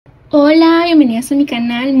Hola, bienvenidas a mi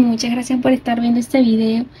canal, muchas gracias por estar viendo este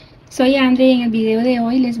video. Soy Andrea y en el video de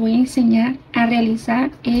hoy les voy a enseñar a realizar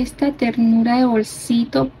esta ternura de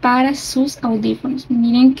bolsito para sus audífonos.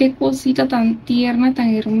 Miren qué cosita tan tierna,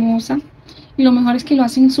 tan hermosa. Y lo mejor es que lo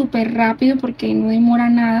hacen súper rápido porque no demora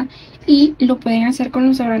nada y lo pueden hacer con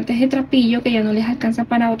los sobrantes de trapillo que ya no les alcanza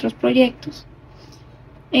para otros proyectos.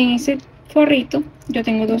 En ese forrito yo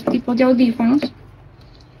tengo dos tipos de audífonos,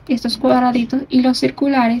 estos cuadraditos y los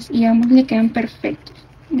circulares, y ambos le quedan perfectos.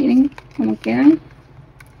 Miren cómo quedan.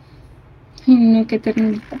 No, qué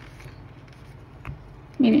ternurita.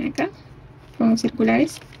 Miren acá con los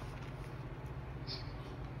circulares,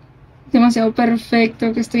 demasiado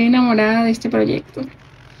perfecto, que estoy enamorada de este proyecto.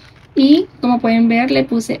 Y como pueden ver, le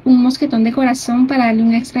puse un mosquetón de corazón para darle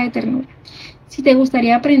un extra de ternura. Si te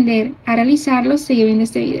gustaría aprender a realizarlo, sigue viendo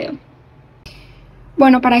este video.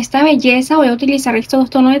 Bueno, para esta belleza voy a utilizar estos dos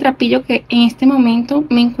tonos de trapillo que en este momento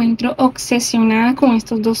me encuentro obsesionada con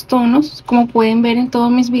estos dos tonos. Como pueden ver en todos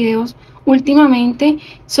mis videos, últimamente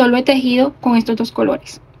solo he tejido con estos dos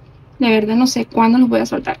colores. De verdad no sé cuándo los voy a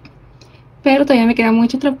soltar, pero todavía me queda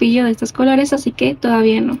mucho trapillo de estos colores, así que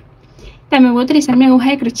todavía no. También voy a utilizar mi aguja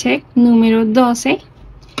de crochet número 12,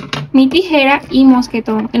 mi tijera y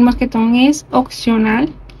mosquetón. El mosquetón es opcional,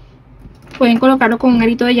 pueden colocarlo con un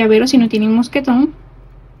arito de llavero si no tienen mosquetón.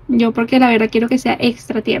 Yo porque la verdad quiero que sea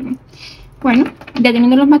extra tierno. Bueno, ya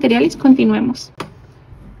teniendo los materiales, continuemos.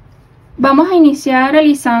 Vamos a iniciar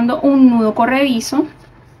realizando un nudo corredizo.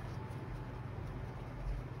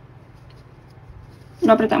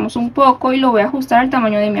 Lo apretamos un poco y lo voy a ajustar al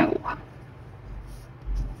tamaño de mi aguja.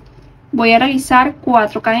 Voy a realizar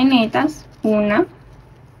 4 cadenetas. 1,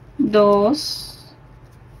 2,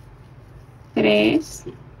 3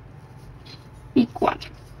 y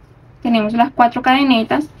 4. Tenemos las 4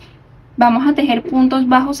 cadenetas. Vamos a tejer puntos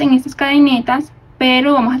bajos en estas cadenetas,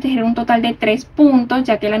 pero vamos a tejer un total de 3 puntos,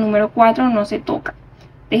 ya que la número 4 no se toca.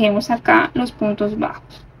 Tejemos acá los puntos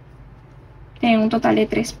bajos. Tenemos un total de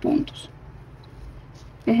 3 puntos.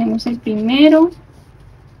 Tejemos el primero,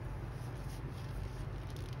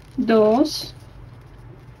 2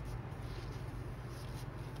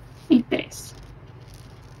 y 3.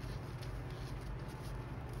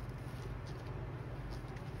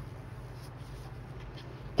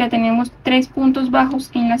 Ya tenemos 3 puntos bajos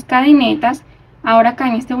en las cadenetas. Ahora acá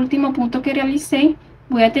en este último punto que realicé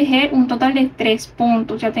voy a tejer un total de 3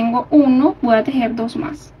 puntos. Ya tengo uno, voy a tejer 2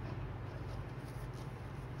 más.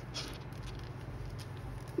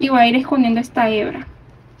 Y voy a ir escondiendo esta hebra.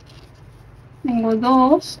 Tengo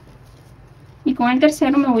 2 y con el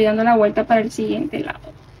tercero me voy dando la vuelta para el siguiente lado.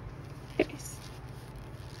 3.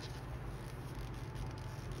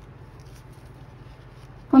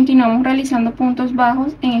 Continuamos realizando puntos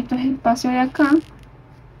bajos en estos espacios de acá.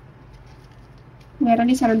 Voy a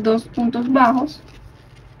realizar 2 puntos bajos.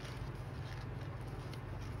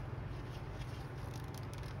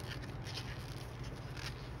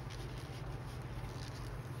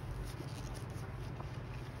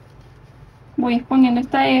 Voy exponiendo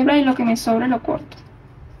esta hebra y lo que me sobre lo corto.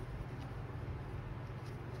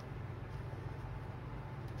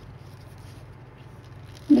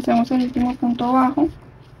 Hacemos el último punto bajo.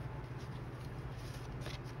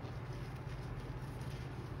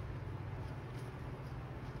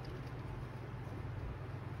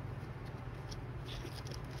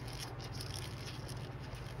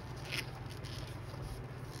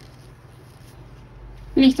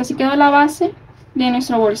 Listo, así quedó la base de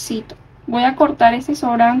nuestro bolsito. Voy a cortar este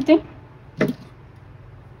sobrante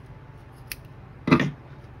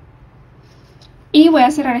y voy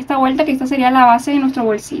a cerrar esta vuelta, que esta sería la base de nuestro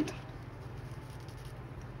bolsito.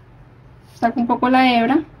 Saco un poco la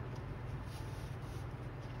hebra.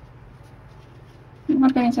 Vamos a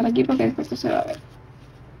organizar aquí porque después esto se va a ver.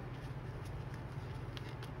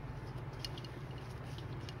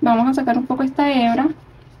 Vamos a sacar un poco esta hebra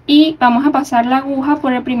y vamos a pasar la aguja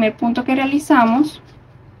por el primer punto que realizamos.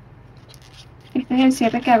 Este es el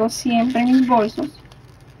cierre que hago siempre en mis bolsos.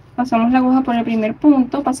 Pasamos la aguja por el primer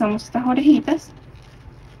punto, pasamos estas orejitas,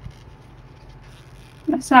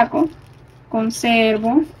 la saco,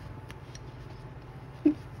 conservo,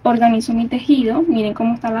 organizo mi tejido. Miren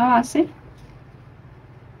cómo está la base.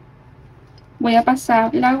 Voy a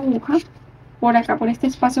pasar la aguja por acá, por este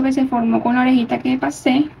espacio que se formó con la orejita que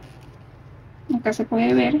pasé. Acá se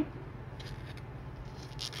puede ver.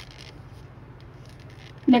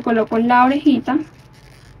 Le coloco la orejita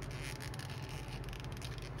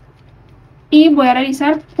y voy a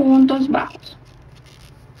realizar puntos bajos.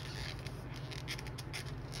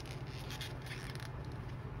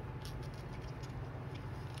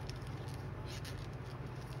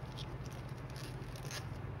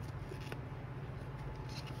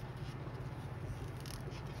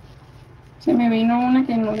 Se me vino una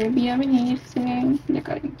que no debía venirse de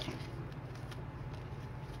acá adentro.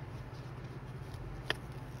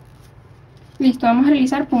 Listo, vamos a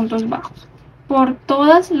realizar puntos bajos por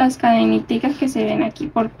todas las cadenitas que se ven aquí,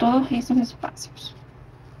 por todos esos espacios,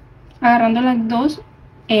 agarrando las dos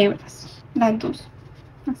hebras, las dos,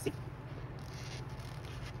 así.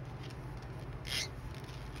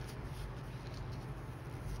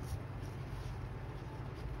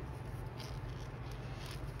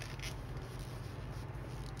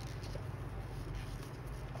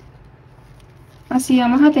 Así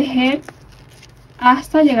vamos a tejer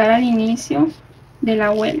hasta llegar al inicio de la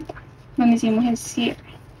vuelta, donde hicimos el cierre.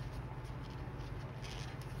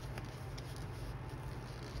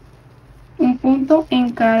 Un punto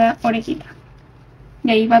en cada orejita.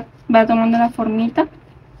 Y ahí va tomando la formita.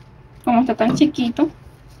 Como está tan chiquito,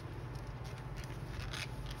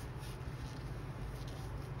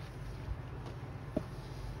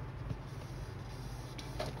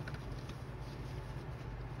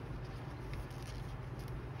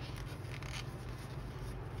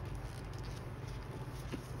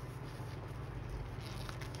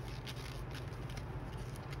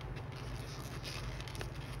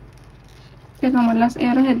 que tomar las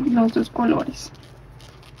hebras de los dos colores.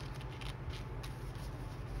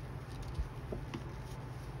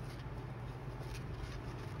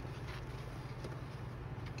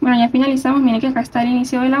 Bueno, ya finalizamos. Miren que acá está el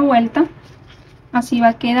inicio de la vuelta. Así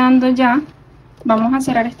va quedando ya. Vamos a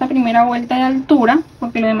cerrar esta primera vuelta de altura,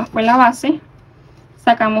 porque lo demás fue la base.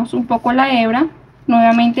 Sacamos un poco la hebra.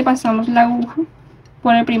 Nuevamente pasamos la aguja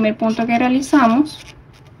por el primer punto que realizamos.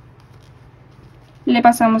 Le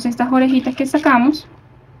pasamos estas orejitas que sacamos.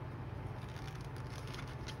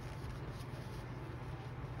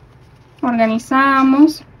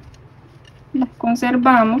 Organizamos. Las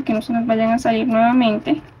conservamos, que no se nos vayan a salir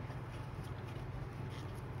nuevamente.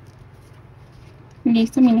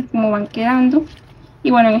 Listo, miren cómo van quedando.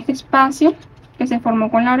 Y bueno, en este espacio que se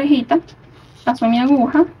formó con la orejita, paso mi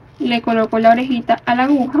aguja, le coloco la orejita a la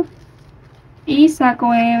aguja y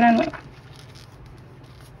saco hebra nueva.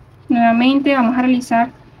 Nuevamente vamos a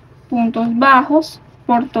realizar puntos bajos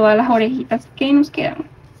por todas las orejitas que nos quedan,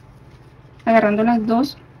 agarrando las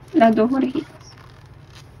dos orejitas.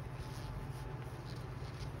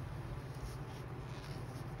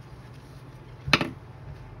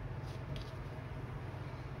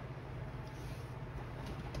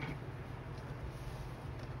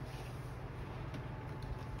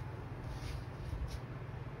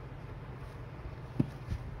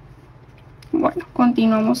 Bueno,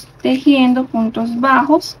 continuamos tejiendo puntos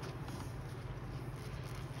bajos.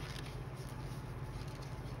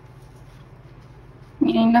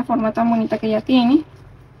 Miren la forma tan bonita que ya tiene.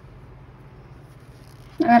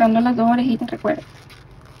 Agarrando las dos orejitas, recuerden.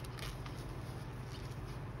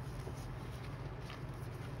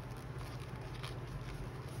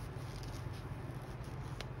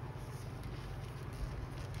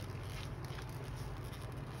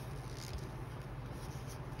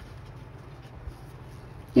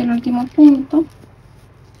 Y el último punto.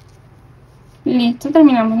 Listo,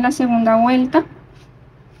 terminamos la segunda vuelta.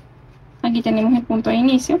 Aquí tenemos el punto de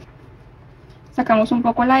inicio. Sacamos un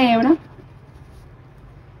poco la hebra.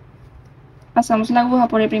 Pasamos la aguja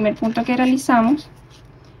por el primer punto que realizamos.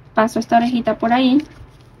 Paso esta orejita por ahí.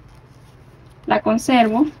 La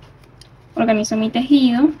conservo. Organizo mi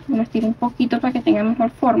tejido. Lo estiro un poquito para que tenga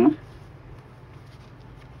mejor forma.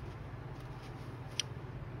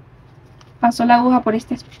 Paso la aguja por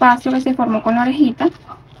este espacio que se formó con la orejita.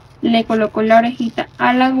 Le coloco la orejita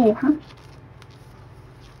a la aguja.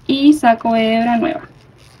 Y saco hebra nueva.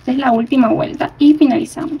 Esta es la última vuelta y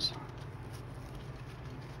finalizamos.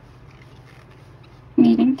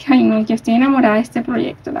 Miren que, ay no, yo estoy enamorada de este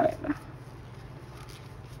proyecto, la verdad.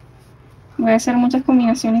 Voy a hacer muchas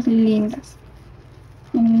combinaciones lindas.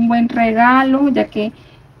 Un buen regalo, ya que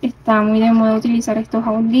está muy de moda utilizar estos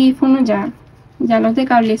audífonos. Ya los de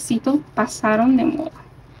cablecito pasaron de moda.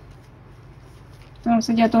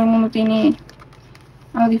 Entonces ya todo el mundo tiene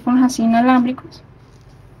audífonos así inalámbricos.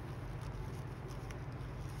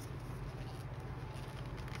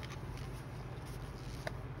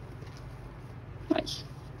 Ay.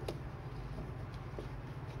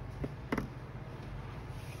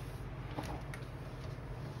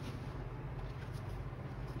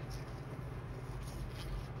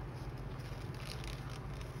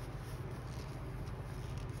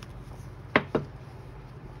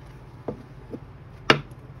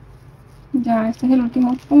 Ya este es el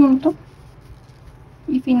último punto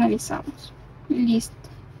y finalizamos. Listo.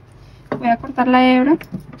 Voy a cortar la hebra.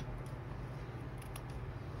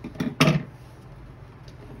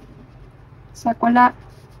 Saco la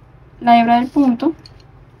la hebra del punto.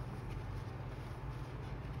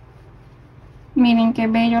 Miren qué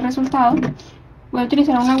bello resultado. Voy a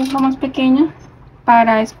utilizar una aguja más pequeña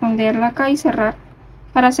para esconderla acá y cerrar.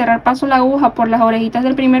 Para cerrar paso la aguja por las orejitas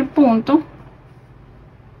del primer punto.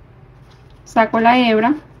 Saco la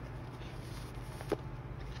hebra.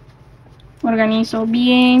 Organizo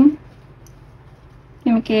bien.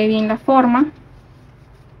 Que me quede bien la forma.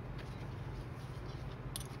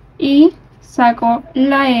 Y saco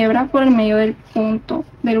la hebra por el medio del punto,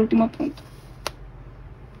 del último punto.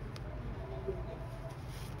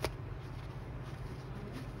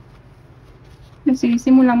 Así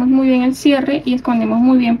disimulamos muy bien el cierre y escondemos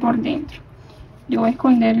muy bien por dentro. Yo voy a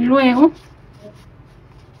esconder luego,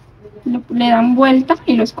 le dan vuelta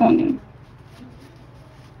y lo esconden.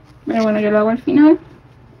 Pero bueno, yo lo hago al final.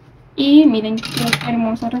 Y miren qué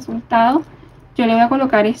hermoso resultado. Yo le voy a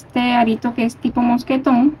colocar este arito que es tipo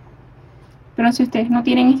mosquetón. Pero si ustedes no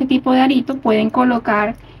tienen este tipo de arito, pueden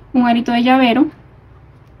colocar un arito de llavero.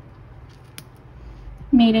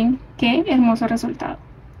 Miren qué hermoso resultado.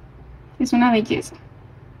 Es una belleza.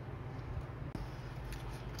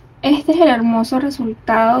 Este es el hermoso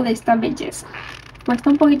resultado de esta belleza.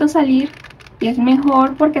 Cuesta un poquito salir y es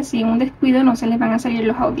mejor porque así en un descuido no se les van a salir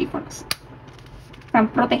los audífonos. Están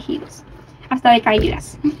protegidos, hasta de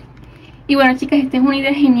caídas. Y bueno, chicas, esta es una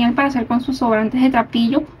idea genial para hacer con sus sobrantes de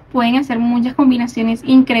trapillo. Pueden hacer muchas combinaciones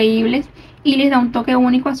increíbles y les da un toque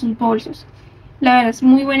único a sus bolsos. La verdad es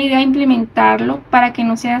muy buena idea implementarlo para que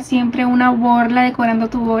no sea siempre una borla decorando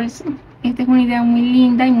tu bolso. Esta es una idea muy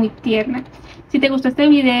linda y muy tierna. Si te gustó este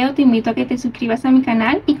video, te invito a que te suscribas a mi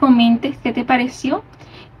canal y comentes qué te pareció.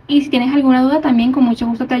 Y si tienes alguna duda, también con mucho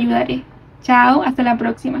gusto te ayudaré. Chao, hasta la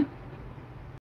próxima.